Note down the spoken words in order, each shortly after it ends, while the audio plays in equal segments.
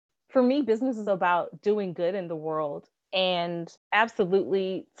For me, business is about doing good in the world. And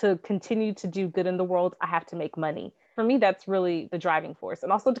absolutely, to continue to do good in the world, I have to make money. For me, that's really the driving force.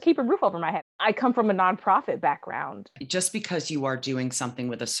 And also to keep a roof over my head. I come from a nonprofit background. Just because you are doing something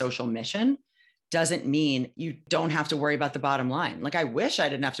with a social mission doesn't mean you don't have to worry about the bottom line. Like, I wish I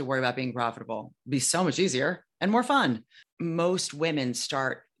didn't have to worry about being profitable. It'd be so much easier and more fun. Most women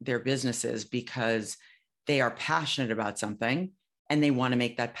start their businesses because they are passionate about something and they want to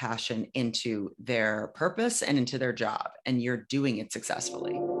make that passion into their purpose and into their job. And you're doing it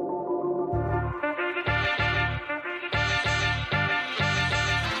successfully.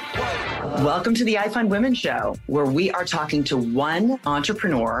 Welcome to the iFund Women Show, where we are talking to one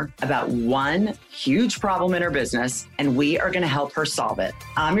entrepreneur about one huge problem in her business, and we are going to help her solve it.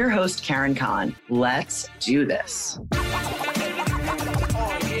 I'm your host, Karen Kahn. Let's do this.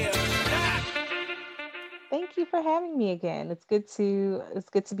 Thank you for having me again. It's good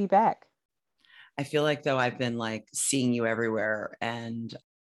to be back. I feel like though I've been like seeing you everywhere, and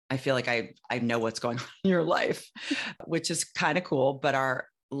I feel like I know what's going on in your life, which is kind of cool, but our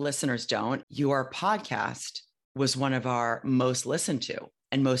listeners don't. Your podcast was one of our most listened to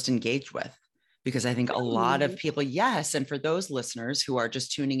and most engaged with, because I think a lot of people, yes. And for those listeners who are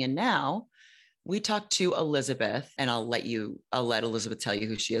just tuning in now, we talked to Elizabeth, and I'll let Elizabeth tell you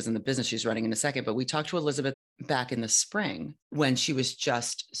who she is in the business she's running in a second. But we talked to Elizabeth back in the spring when she was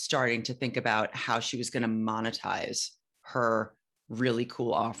just starting to think about how she was going to monetize her really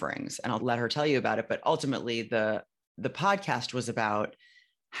cool offerings. And I'll let her tell you about it. But ultimately, the podcast was about,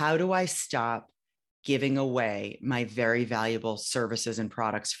 how do I stop giving away my very valuable services and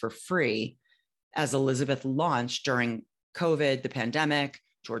products for free? As Elizabeth launched during COVID, the pandemic,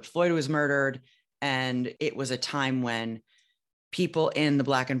 George Floyd was murdered. And it was a time when people in the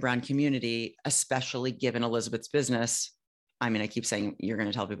Black and Brown community, especially given Elizabeth's business, I mean, I keep saying you're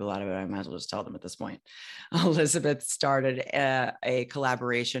going to tell people about it, but I might as well just tell them at this point. Elizabeth started a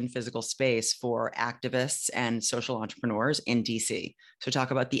collaboration physical space for activists and social entrepreneurs in DC. So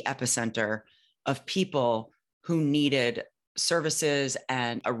talk about the epicenter of people who needed services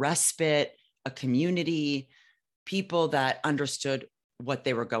and a respite, a community, people that understood what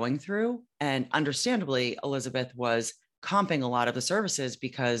they were going through. And understandably, Elizabeth was comping a lot of the services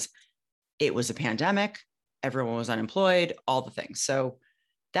because it was a pandemic. Everyone was unemployed, all the things. So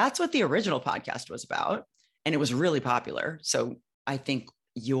that's what the original podcast was about. And it was really popular. So I think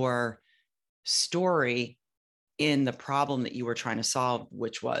your story in the problem that you were trying to solve,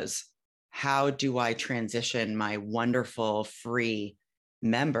 which was, how do I transition my wonderful free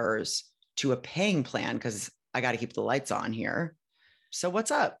members to a paying plan? Because I got to keep the lights on here. So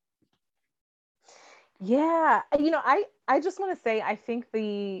what's up? Yeah, I just want to say, I think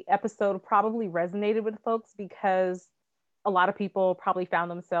the episode probably resonated with folks because a lot of people probably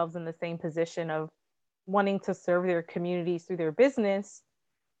found themselves in the same position of wanting to serve their communities through their business,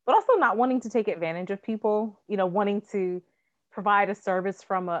 but also not wanting to take advantage of people, wanting to provide a service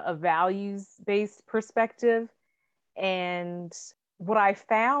from a values-based perspective. And what I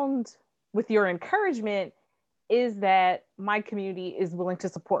found with your encouragement is that my community is willing to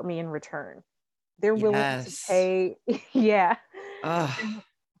support me in return. They're willing to pay. Yeah.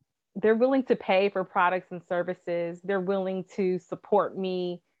 They're willing to pay for products and services. They're willing to support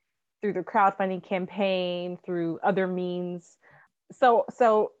me through the crowdfunding campaign, through other means. So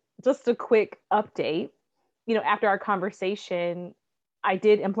just a quick update. After our conversation, I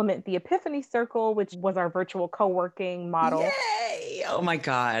did implement the Epiphany Circle, which was our virtual co-working model. Yay! Oh my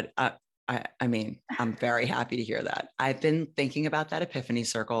God. I mean, I'm very happy to hear that. I've been thinking about that Epiphany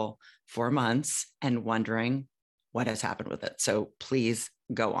Circle for months and wondering what has happened with it. So please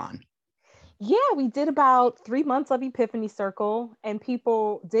go on. Yeah, we did about 3 months of Epiphany Circle and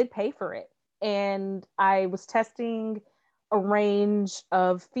people did pay for it. And I was testing a range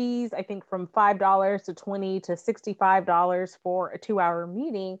of fees, I think from $5 to $20 to $65 for a 2-hour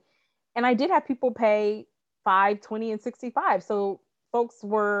meeting. And I did have people pay $5, $20, and $65. So folks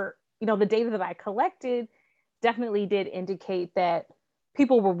were, the data that I collected definitely did indicate that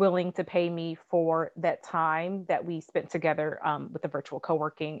people were willing to pay me for that time that we spent together with the virtual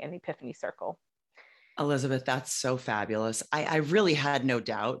co-working and Epiphany Circle. Elizabeth, that's so fabulous. I really had no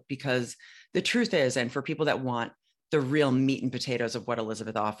doubt, because the truth is, and for people that want the real meat and potatoes of what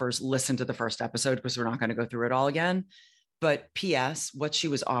Elizabeth offers, listen to the first episode, because we're not going to go through it all again. But P.S., what she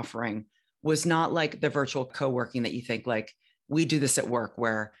was offering was not like the virtual co-working that you think, like, we do this at work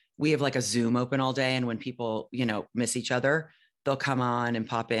where we have like a Zoom open all day. And when people, miss each other, they'll come on and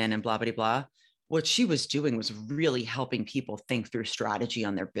pop in and blah, blah, blah. What she was doing was really helping people think through strategy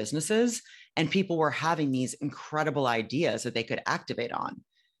on their businesses. And people were having these incredible ideas that they could activate on.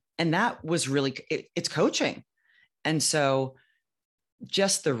 And that was really, it's coaching. And so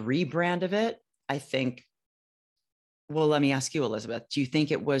just the rebrand of it, I think, well, let me ask you, Elizabeth, do you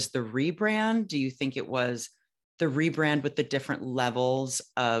think it was the rebrand? Do you think it was the rebrand with the different levels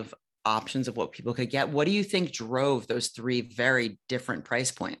of options of what people could get? What do you think drove those three very different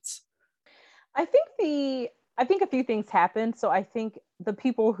price points? I think a few things happened. So I think the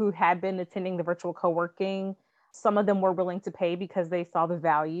people who had been attending the virtual co-working, some of them were willing to pay because they saw the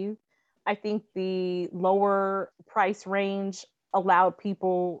value. I think the lower price range allowed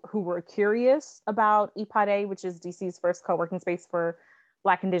people who were curious about EPOD, which is DC's first co-working space for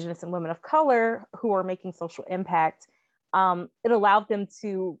Black, Indigenous, and women of color who are making social impact. It allowed them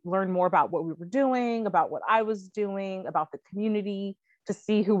to learn more about what we were doing, about what I was doing, about the community, to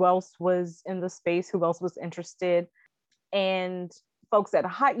see who else was in the space, who else was interested. And folks at a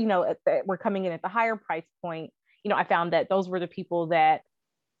high, were coming in at the higher price point. I found that those were the people that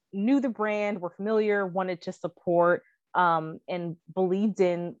knew the brand, were familiar, wanted to support, and believed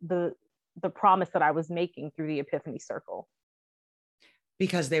in the promise that I was making through the Epiphany Circle.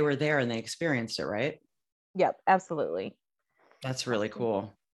 Because they were there and they experienced it, right? Yep, absolutely. That's really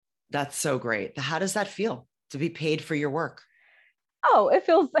cool. That's so great. How does that feel to be paid for your work? Oh,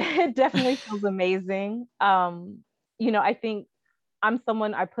 it definitely feels amazing. I think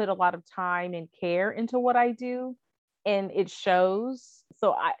I put a lot of time and care into what I do, and it shows.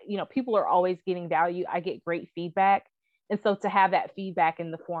 So people are always getting value. I get great feedback. And so to have that feedback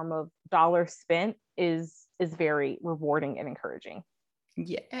in the form of dollars spent is very rewarding and encouraging.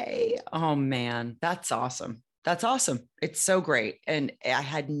 Yay. Oh man, that's awesome. That's awesome. It's so great. And I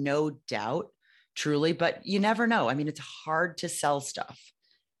had no doubt, truly, but you never know. I mean, it's hard to sell stuff,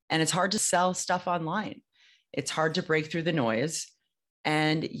 and it's hard to sell stuff online. It's hard to break through the noise.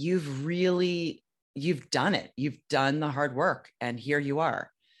 And you've done it. You've done the hard work, and here you are.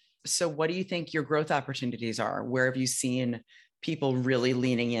 So what do you think your growth opportunities are? Where have you seen people really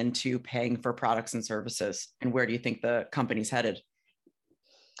leaning into paying for products and services? And where do you think the company's headed?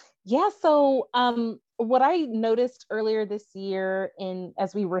 Yeah. So what I noticed earlier this year,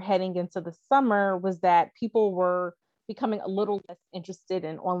 as we were heading into the summer, was that people were becoming a little less interested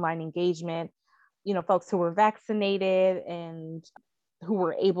in online engagement. Folks who were vaccinated and who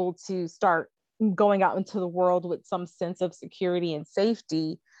were able to start going out into the world with some sense of security and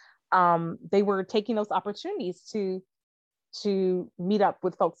safety, they were taking those opportunities to meet up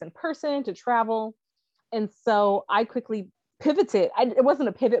with folks in person, to travel. And so I quickly pivoted. It wasn't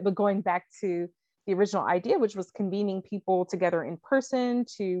a pivot, but going back to the original idea, which was convening people together in person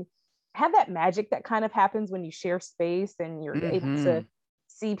to have that magic that kind of happens when you share space and you're able to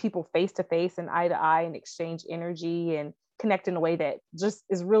see people face to face and eye to eye and exchange energy and connect in a way that just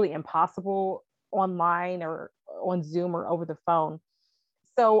is really impossible online or on Zoom or over the phone.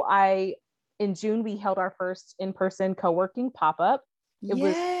 So in June, we held our first in-person co-working pop-up.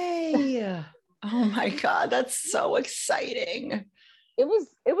 Yay. Oh my God, that's so exciting. It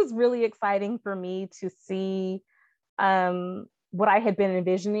was really exciting for me to see what I had been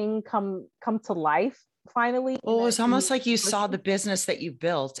envisioning come to life finally. Well, it's almost like you saw the business that you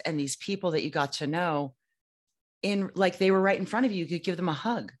built and these people that you got to know like they were right in front of you. You could give them a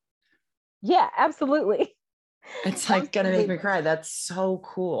hug. Yeah, absolutely. It's like going to make me cry. That's so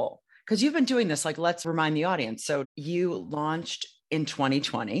cool. Because you've been doing this, like, let's remind the audience. So you launched in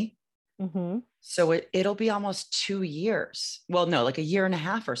 2020. Mm-hmm. So it'll be almost 2 years. Well, no, like a year and a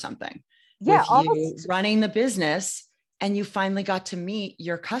half or something. Yeah, with almost. You running the business, and you finally got to meet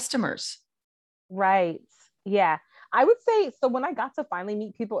your customers. Right. Yeah. I would say, so when I got to finally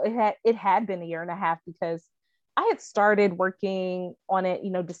meet people, it had been a year and a half because I had started working on it,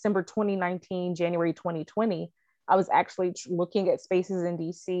 December 2019, January 2020. I was actually looking at spaces in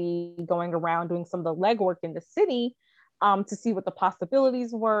DC, going around doing some of the legwork in the city, to see what the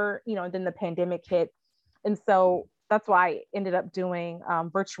possibilities were, and then the pandemic hit. And so that's why I ended up doing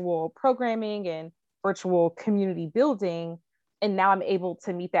virtual programming and virtual community building. And now I'm able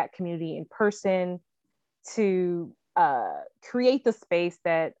to meet that community in person to create the space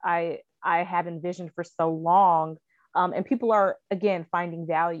that I have envisioned for so long. And people are, again, finding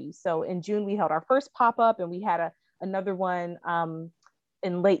value. So in June, we held our first pop-up, and we had another one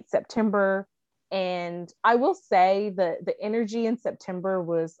in late September. And I will say the energy in September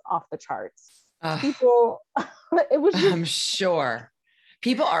was off the charts. People, it was just, I'm sure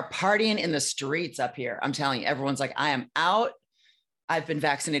people are partying in the streets up here. I'm telling you, everyone's like, I am out. I've been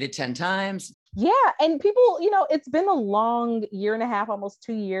vaccinated 10 times. Yeah. And people, it's been a long year and a half, almost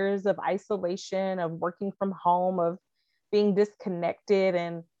 2 years of isolation, of working from home, of being disconnected.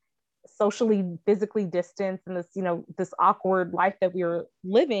 And socially, physically distanced in this, this awkward life that we were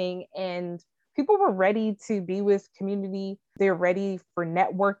living. And people were ready to be with community. They're ready for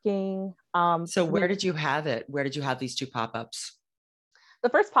networking. So where did you have it? Where did you have these two pop-ups? The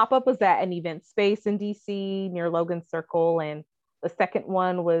first pop-up was at an event space in DC near Logan Circle. And the second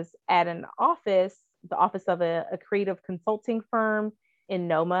one was at an office, the office of a creative consulting firm in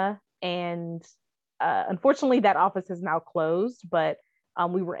Noma. And unfortunately, that office is now closed, but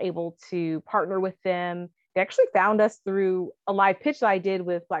we were able to partner with them. They actually found us through a live pitch that I did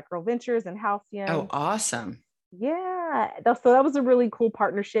with Black Girl Ventures and Halcyon. Oh, awesome. Yeah. So that was a really cool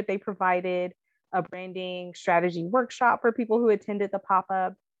partnership. They provided a branding strategy workshop for people who attended the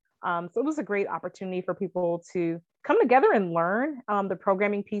pop-up. So it was a great opportunity for people to come together and learn. The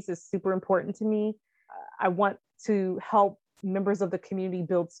programming piece is super important to me. I want to help members of the community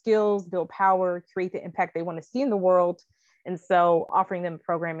build skills, build power, create the impact they want to see in the world. And so offering them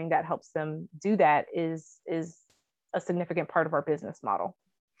programming that helps them do that is a significant part of our business model.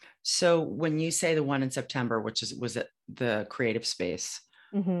 So when you say the one in September, was it the creative space,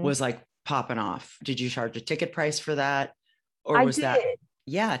 was like popping off? Did you charge a ticket price for that? Or was that?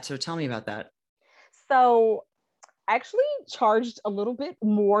 Yeah. So tell me about that. So I actually charged a little bit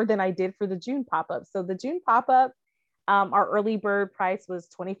more than I did for the June pop-up. So the June pop-up, our early bird price was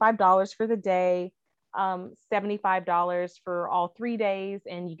 $25 for the day, $75 for all 3 days,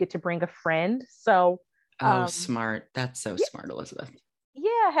 and you get to bring a friend. So smart. That's so smart, Elizabeth.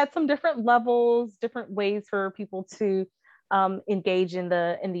 Yeah, had some different levels, different ways for people to engage in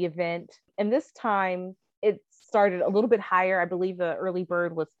the event. And this time it started a little bit higher. I believe the early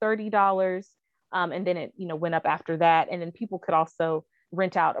bird was $30. And then it, went up after that. And then people could also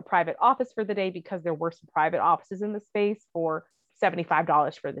rent out a private office for the day because there were some private offices in the space for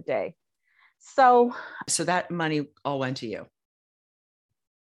 $75 for the day. So that money all went to you?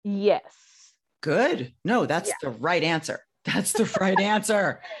 Yes. Good. No, that's the right answer. That's the right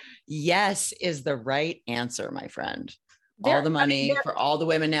answer. Yes is the right answer, my friend. All the money for all the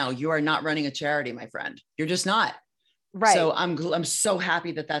women now. You are not running a charity, my friend. You're just not. Right. So I'm so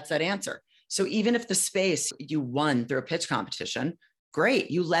happy that that's that answer. So even if the space you won through a pitch competition, great.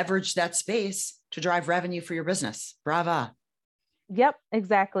 You leveraged that space to drive revenue for your business. Brava. Yep,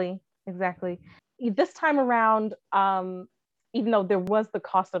 exactly. This time around, even though there was the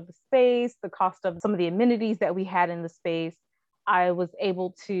cost of the space, the cost of some of the amenities that we had in the space, I was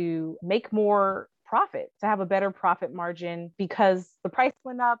able to make more profit, to have a better profit margin because the price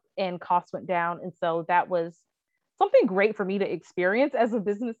went up and costs went down. And so that was something great for me to experience as a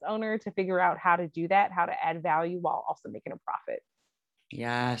business owner, to figure out how to do that, how to add value while also making a profit.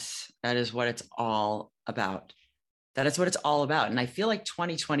 Yes, that is what it's all about. That is what it's all about. And I feel like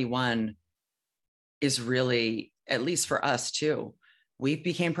 2021 is really, at least for us too, we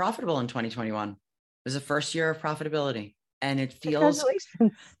became profitable in 2021. It was the first year of profitability. And it feels,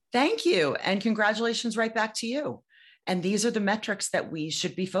 thank you. And congratulations right back to you. And these are the metrics that we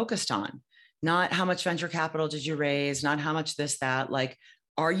should be focused on. Not how much venture capital did you raise, not how much this, that, like,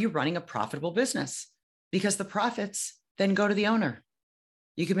 are you running a profitable business? Because the profits then go to the owner.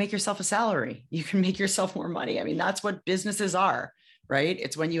 You can make yourself a salary. You can make yourself more money. I mean, that's what businesses are, right?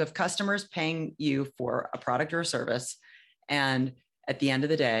 It's when you have customers paying you for a product or a service. And at the end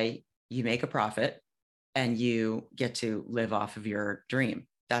of the day, you make a profit and you get to live off of your dream.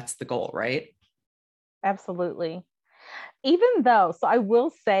 That's the goal, right? Absolutely. Even though, so I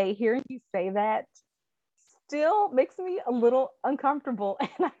will say, hearing you say that still makes me a little uncomfortable.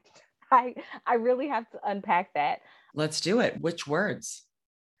 And I really have to unpack that. Let's do it. Which words?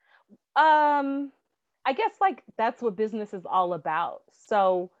 I guess like that's what business is all about.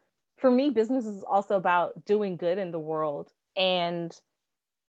 So for me, business is also about doing good in the world. And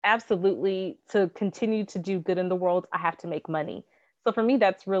absolutely, to continue to do good in the world, I have to make money. So for me,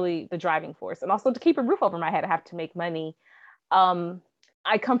 that's really the driving force. And also to keep a roof over my head, I have to make money.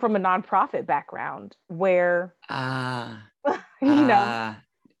 I come from a nonprofit background where,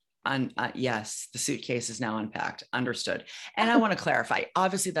 yes, the suitcase is now unpacked. Understood. And I want to clarify,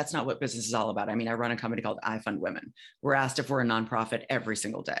 obviously that's not what business is all about. I mean, I run a company called I Fund Women. We're asked if we're a nonprofit every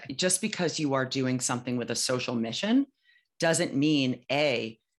single day. Just because you are doing something with a social mission doesn't mean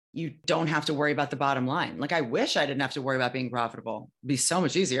you don't have to worry about the bottom line. Like, I wish I didn't have to worry about being profitable. It'd be so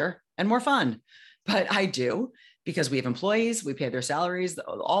much easier and more fun, but I do, because we have employees, we pay their salaries,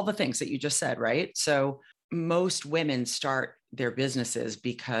 all the things that you just said, right? So most women start their businesses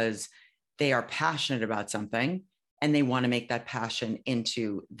because they are passionate about something and they want to make that passion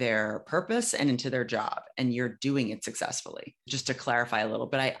into their purpose and into their job. And you're doing it successfully. Just to clarify a little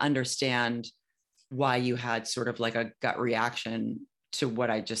bit, I understand why you had sort of like a gut reaction to what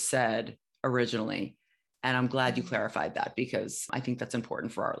I just said originally. And I'm glad you clarified that, because I think that's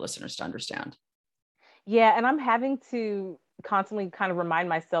important for our listeners to understand. Yeah, and I'm having to constantly kind of remind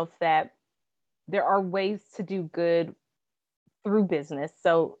myself that there are ways to do good through business.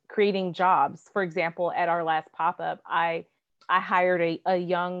 So creating jobs. For example, at our last pop-up, I hired a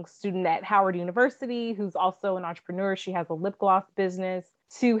young student at Howard University who's also an entrepreneur. She has a lip gloss business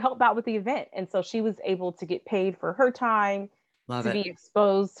to help out with the event. And so she was able to get paid for her time, Love to it. be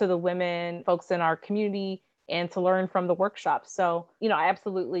exposed to the women, folks in our community, and to learn from the workshop. So, I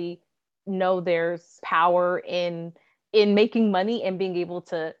absolutely know there's power in making money and being able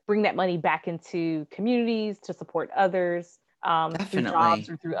to bring that money back into communities to support others through jobs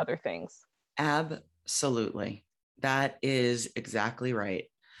Definitely. or through other things. Absolutely. That is exactly right.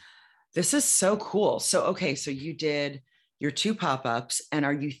 This is so cool. So, okay, so you did your 2 pop-ups, and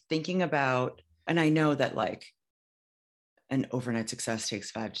are you thinking about, and I know that like an overnight success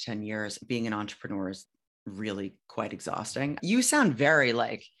takes 5 to 10 years. Being an entrepreneur is really quite exhausting. You sound very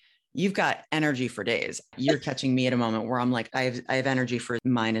like you've got energy for days. You're catching me at a moment where I'm like, I have energy for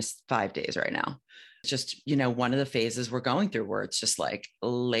 -5 days right now. It's just, one of the phases we're going through where it's just like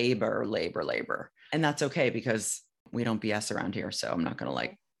labor, labor, labor. And that's okay, because we don't BS around here. So I'm not going to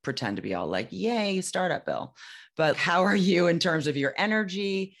like pretend to be all like, yay, startup Bill. But how are you in terms of your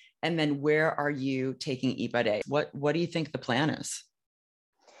energy? And then where are you taking Ipa Day? What do you think the plan is?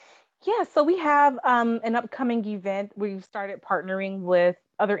 Yeah, so we have an upcoming event. We've started partnering with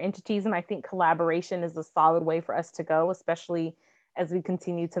other entities, and I think collaboration is a solid way for us to go, especially as we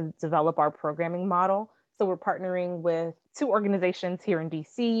continue to develop our programming model. So we're partnering with 2 organizations here in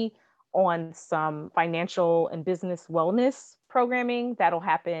DC on some financial and business wellness programming that'll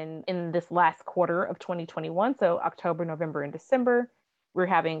happen in this last quarter of 2021. So October, November, and December, we're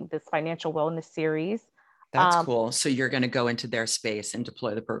having this financial wellness series. That's Um, cool. So you're going to go into their space and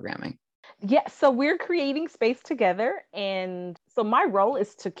deploy the programming. Yeah, so we're creating space together. And so my role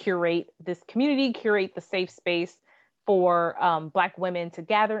is to curate this community, curate the safe space for Black women to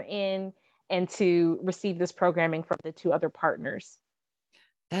gather in and to receive this programming from the 2 other partners.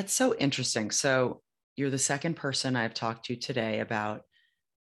 That's so interesting. So you're the second person I've talked to today about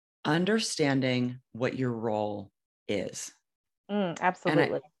understanding what your role is. And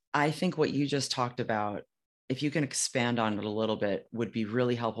Absolutely. I think what you just talked about, if you can expand on it a little bit, would be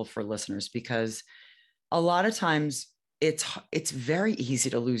really helpful for listeners, because a lot of times it's very easy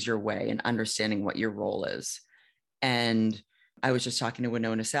to lose your way in understanding what your role is. And I was just talking to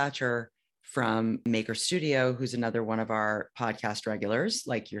Winona Satcher from Maker Studio, who's another one of our podcast regulars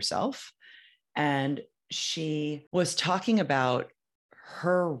like yourself. And she was talking about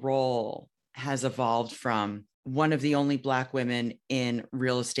her role has evolved from one of the only Black women in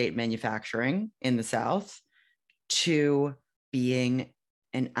real estate manufacturing in the South to being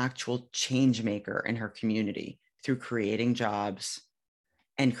an actual change maker in her community through creating jobs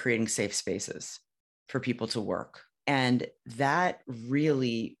and creating safe spaces for people to work. And that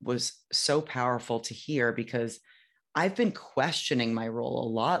really was so powerful to hear, because I've been questioning my role a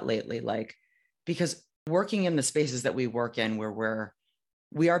lot lately, like, because working in the spaces that we work in, where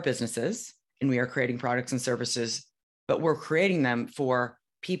we are businesses and we are creating products and services, but we're creating them for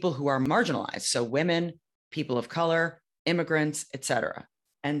people who are marginalized. So women, people of color, immigrants, et cetera.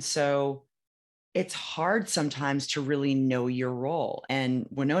 And so it's hard sometimes to really know your role. And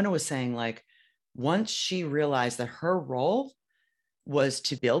Winona was saying, like, once she realized that her role was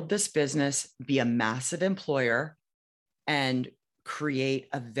to build this business, be a massive employer, and create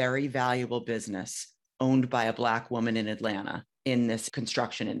a very valuable business owned by a Black woman in Atlanta in this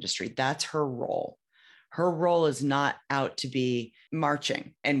construction industry. That's her role. Her role is not out to be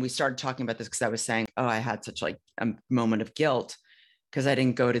marching. And we started talking about this because I was saying, oh, I had such like a moment of guilt because I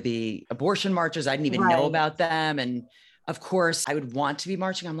didn't go to the abortion marches. I didn't even know Right. about them. And of course, I would want to be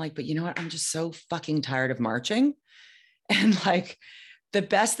marching. I'm like, but you know what? I'm just so fucking tired of marching. And like, the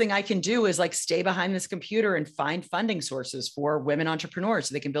best thing I can do is like stay behind this computer and find funding sources for women entrepreneurs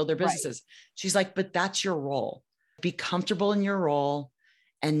so they can build their Right. businesses. She's like, but that's your role. Be comfortable in your role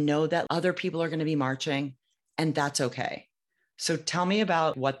and know that other people are going to be marching, and that's okay. So tell me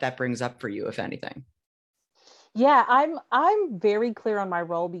about what that brings up for you, if anything. Yeah, I'm very clear on my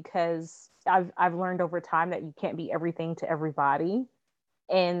role because I've learned over time that you can't be everything to everybody.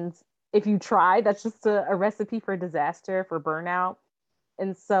 And if you try, that's just a recipe for disaster, for burnout.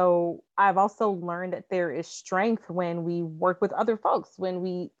 And so I've also learned that there is strength when we work with other folks. When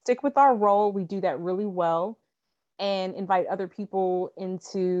we stick with our role, we do that really well and invite other people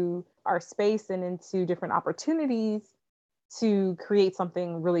into our space and into different opportunities to create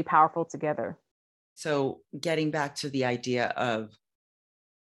something really powerful together. So getting back to the idea of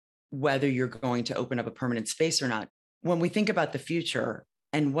whether you're going to open up a permanent space or not. When we think about the future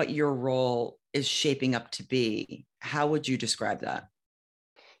and what your role is shaping up to be, how would you describe that?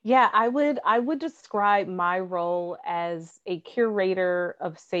 Yeah, I would describe my role as a curator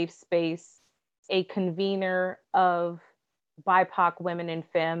of safe space, a convener of BIPOC women and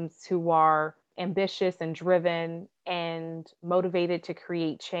femmes who are ambitious and driven and motivated to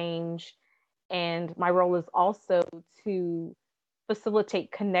create change. And my role is also to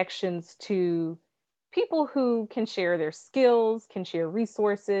facilitate connections to people who can share their skills, can share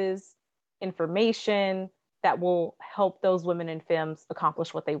resources, information that will help those women and femmes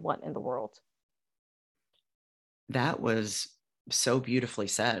accomplish what they want in the world. That was so beautifully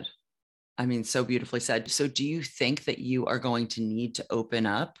said. I mean, so beautifully said. So, do you think that you are going to need to open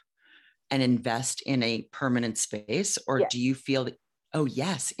up and invest in a permanent space, or Yes. do you feel that? Oh,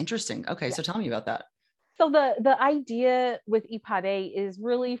 yes, interesting. Okay, Yes. so tell me about that. So the idea with IPADE is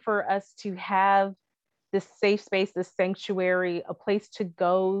really for us to have this safe space, this sanctuary, a place to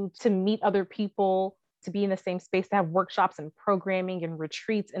go to meet other people, to be in the same space, to have workshops and programming and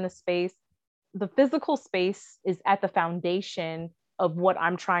retreats in the space. The physical space is at the foundation of what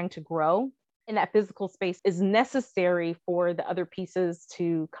I'm trying to grow. And that physical space is necessary for the other pieces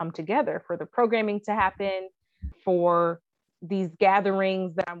to come together, for the programming to happen, for these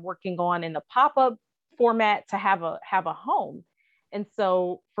gatherings that I'm working on in the pop-up format to have a home. And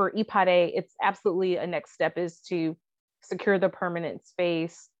so for IPADE, it's absolutely a next step is to secure the permanent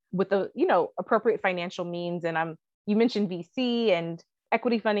space with the, appropriate financial means. And you mentioned VC, and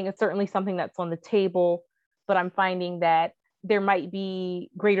equity funding is certainly something that's on the table, but I'm finding that there might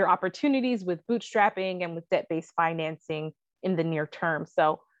be greater opportunities with bootstrapping and with debt-based financing in the near term.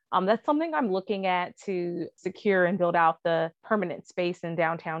 So that's something I'm looking at to secure and build out the permanent space in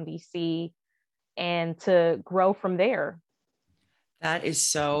downtown DC and to grow from there. That is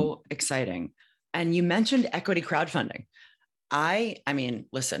so exciting. And you mentioned equity crowdfunding. I mean,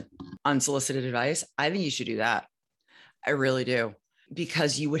 listen, unsolicited advice, I think you should do that. I really do,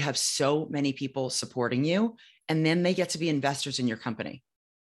 because you would have so many people supporting you, and then they get to be investors in your company.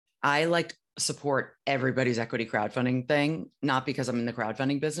 I like support everybody's equity crowdfunding thing, not because I'm in the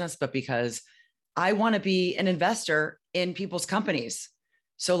crowdfunding business, but because I want to be an investor in people's companies.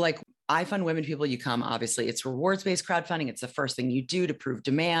 So like I fund women people, you come, obviously it's rewards-based crowdfunding. It's the first thing you do to prove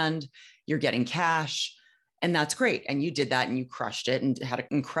demand. You're getting cash, and that's great. And you did that and you crushed it and had an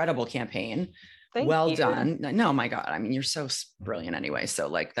incredible campaign. Thank Well you. done. No, my God. I mean, you're so brilliant anyway. So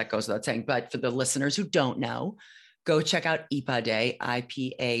like that goes without saying, but for the listeners who don't know, go check out IPADE,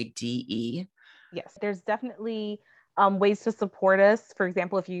 IPADE. Yes, there's definitely ways to support us. For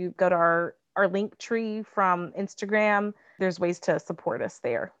example, if you go to our link tree from Instagram, there's ways to support us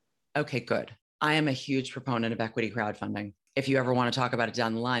there. Okay, good. I am a huge proponent of equity crowdfunding. If you ever want to talk about it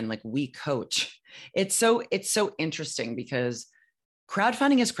down the line, like we coach. It's so interesting because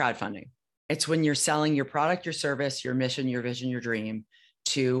crowdfunding is crowdfunding. It's when you're selling your product, your service, your mission, your vision, your dream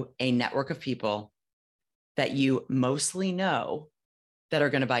to a network of people that you mostly know that are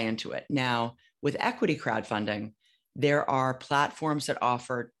going to buy into it. Now, with equity crowdfunding, there are platforms that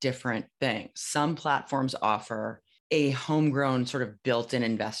offer different things. Some platforms offer a homegrown sort of built-in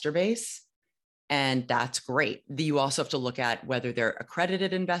investor base, and that's great. You also have to look at whether they're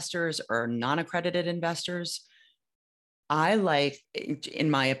accredited investors or non-accredited investors. I like,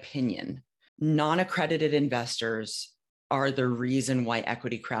 in my opinion, non-accredited investors are the reason why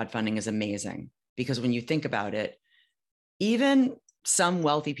equity crowdfunding is amazing. Because when you think about it, even some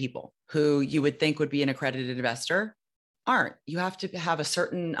wealthy people who you would think would be an accredited investor aren't. You have to have a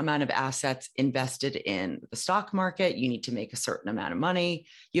certain amount of assets invested in the stock market. You need to make a certain amount of money.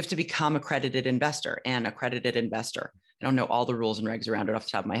 You have to become accredited investor and accredited investor. I don't know all the rules and regs around it off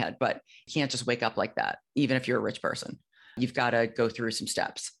the top of my head, but you can't just wake up like that, even if you're a rich person. You've got to go through some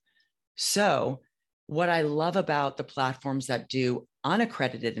steps. So what I love about the platforms that do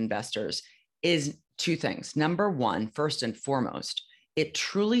unaccredited investors is two things. Number one, first and foremost, it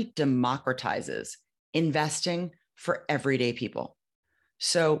truly democratizes investing for everyday people.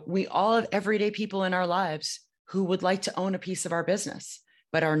 So we all have everyday people in our lives who would like to own a piece of our business,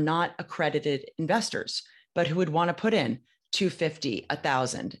 but are not accredited investors, but who would want to put in 250,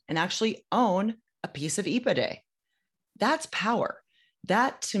 1,000, and actually own a piece of IPADE. That's power.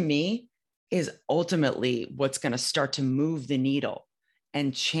 That to me is ultimately what's going to start to move the needle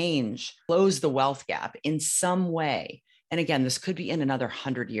and change, close the wealth gap in some way. And again, this could be in another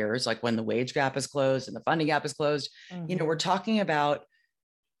 100 years, like when the wage gap is closed and the funding gap is closed. Mm-hmm. We're talking about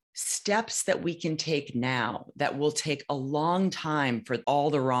steps that we can take now that will take a long time for all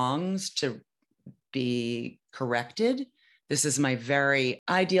the wrongs to be corrected, This is my very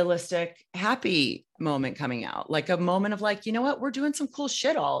idealistic, happy moment coming out, like a moment of like, you know what, we're doing some cool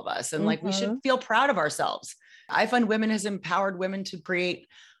shit, all of us. And like, we should feel proud of ourselves. iFund Women has empowered women to create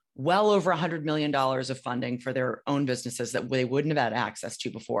well over $100 million of funding for their own businesses that they wouldn't have had access to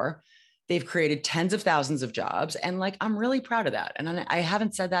before. They've created tens of thousands of jobs. And like, I'm really proud of that. And I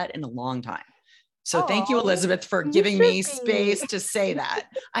haven't said that in a long time. So thank you, Elizabeth, for giving me space to say that.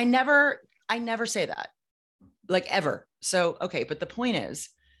 I never say that, like, ever. So, okay. But the point is,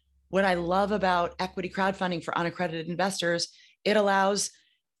 what I love about equity crowdfunding for unaccredited investors, it allows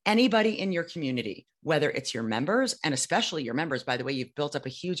anybody in your community, whether it's your members, and especially your members, by the way, you've built up a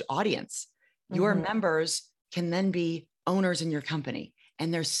huge audience. Your members can then be owners in your company.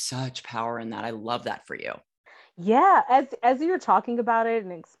 And there's such power in that. I love that for you. Yeah, as you were talking about it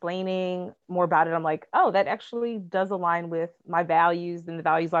and explaining more about it, I'm like, oh, that actually does align with my values and the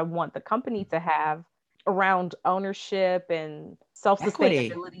values I want the company to have around ownership and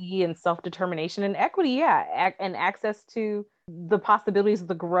self-sustainability and self-determination and equity. Yeah, and access to the possibilities of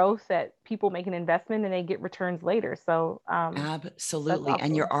the growth that people make an investment and they get returns later. So absolutely.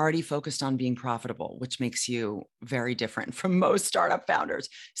 And you're already focused on being profitable, which makes you very different from most startup founders.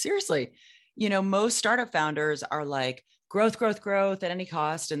 Seriously. You know, most startup founders are like growth, growth, growth at any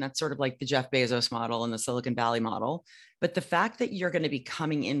cost. And that's sort of like the Jeff Bezos model and the Silicon Valley model. But the fact that you're going to be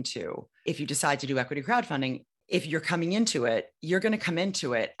coming into, if you decide to do equity crowdfunding, if you're coming into it, you're going to come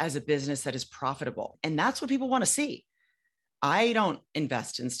into it as a business that is profitable. And that's what people want to see. I don't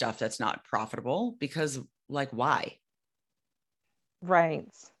invest in stuff that's not profitable because, like, why? Right.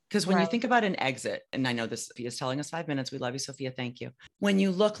 Because when you think about an exit, and I know this, Sophia's telling us 5 minutes. We love you, Sophia. Thank you. When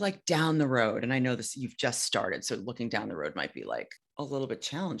you look like down the road, and I know this, you've just started. So looking down the road might be like a little bit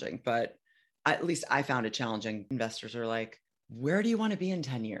challenging, but at least I found it challenging. Investors are like, where do you want to be in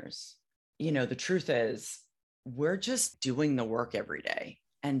 10 years? You know, the truth is we're just doing the work every day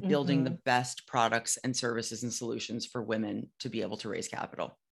and building the best products and services and solutions for women to be able to raise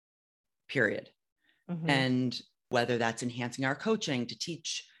capital, period. And whether that's enhancing our coaching to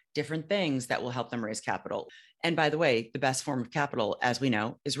teach different things that will help them raise capital. And by the way, the best form of capital, as we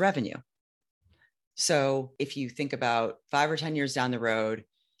know, is revenue. So if you think about 5 or 10 years down the road,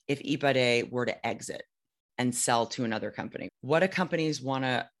 if eBay were to exit and sell to another company, what do companies want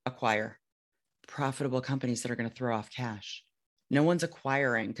to acquire? Profitable companies that are going to throw off cash. No one's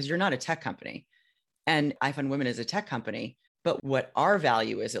acquiring, because you're not a tech company. And iFund Women is a tech company. But what our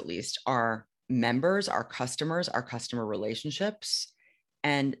value is, at least, our members, our customer relationships,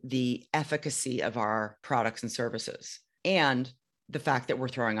 and the efficacy of our products and services, and the fact that we're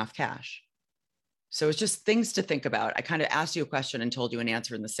throwing off cash. So it's just things to think about. I kind of asked you a question and told you an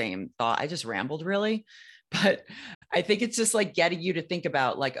answer in the same thought. I just rambled, really. But I think it's just like getting you to think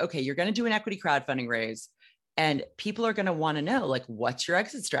about, like, okay, you're going to do an equity crowdfunding raise and people are going to want to know, like, what's your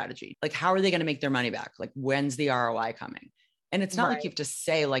exit strategy? Like, how are they going to make their money back? Like, when's the ROI coming? And it's not like you have to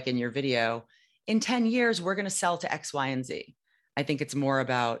say, like in your video, in 10 years, we're going to sell to X, Y, and Z. I think it's more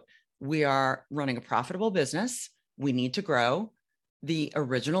about, we are running a profitable business. We need to grow. The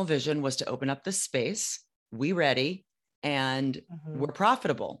original vision was to open up this space. We ready, and we're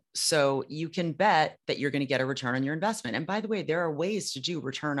profitable. So you can bet that you're going to get a return on your investment. And by the way, there are ways to do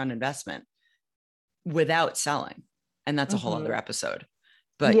return on investment without selling. And that's a whole other episode.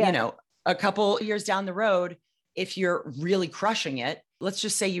 But, you know, a couple years down the road, if you're really crushing it, let's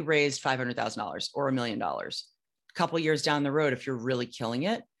just say you raised $500,000 or $1 million. A couple years down the road, if you're really killing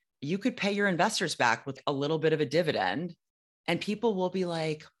it, you could pay your investors back with a little bit of a dividend. And people will be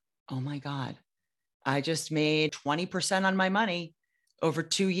like, oh my God, I just made 20% on my money over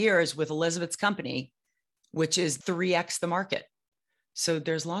 2 years with Elizabeth's company, which is 3x the market. So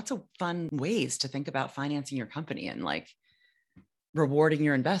there's lots of fun ways to think about financing your company and like rewarding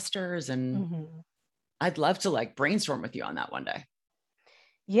your investors. And I'd love to like brainstorm with you on that one day.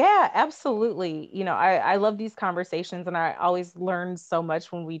 Yeah, absolutely. You know, I love these conversations and I always learn so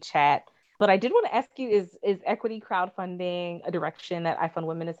much when we chat. But I did want to ask you, is equity crowdfunding a direction that iFund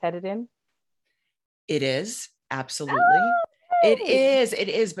Women is headed in? It is. Absolutely. It is. It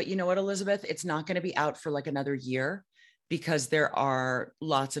is. But you know what, Elizabeth? It's not going to be out for like another year because there are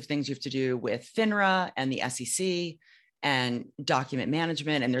lots of things you have to do with FINRA and the SEC and document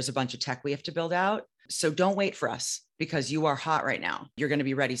management. And there's a bunch of tech we have to build out. So don't wait for us because you are hot right now. You're going to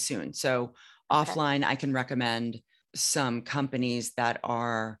be ready soon. So offline, I can recommend some companies that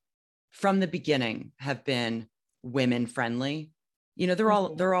are from the beginning have been women friendly. You know,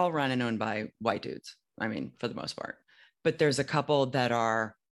 they're all run and owned by white dudes. I mean, for the most part, but there's a couple that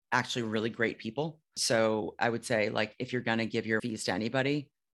are actually really great people. So I would say, like, if you're going to give your fees to anybody,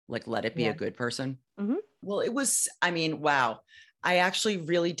 like, let it be a good person. Well, it was, I mean, wow. I actually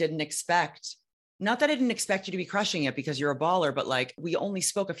really didn't expect, not that I didn't expect you to be crushing it because you're a baller, but like we only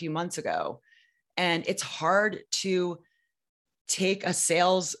spoke a few months ago. And it's hard to take a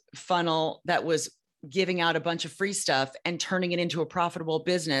sales funnel that was giving out a bunch of free stuff and turning it into a profitable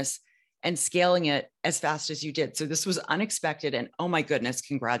business and scaling it as fast as you did. So this was unexpected. And oh my goodness,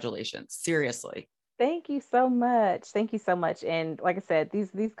 congratulations. Seriously. Thank you so much. Thank you so much. And like I said,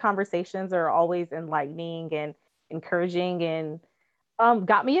 these conversations are always enlightening and encouraging and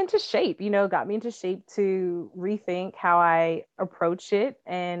got me into shape, got me into shape to rethink how I approach it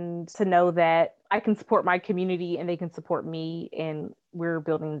and to know that I can support my community and they can support me and we're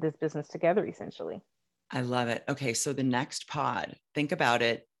building this business together essentially. I love it. Okay. So the next pod, think about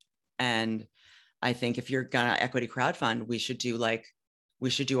it. And I think if you're gonna equity crowdfund, we should do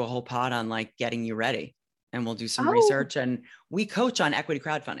a whole pod on like getting you ready. And we'll do some Oh, research. And we coach on equity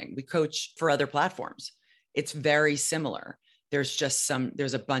crowdfunding. We coach for other platforms. It's very similar. There's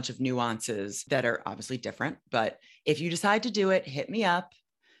a bunch of nuances that are obviously different. But if you decide to do it, hit me up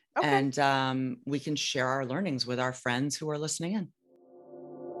okay. and we can share our learnings with our friends who are listening in.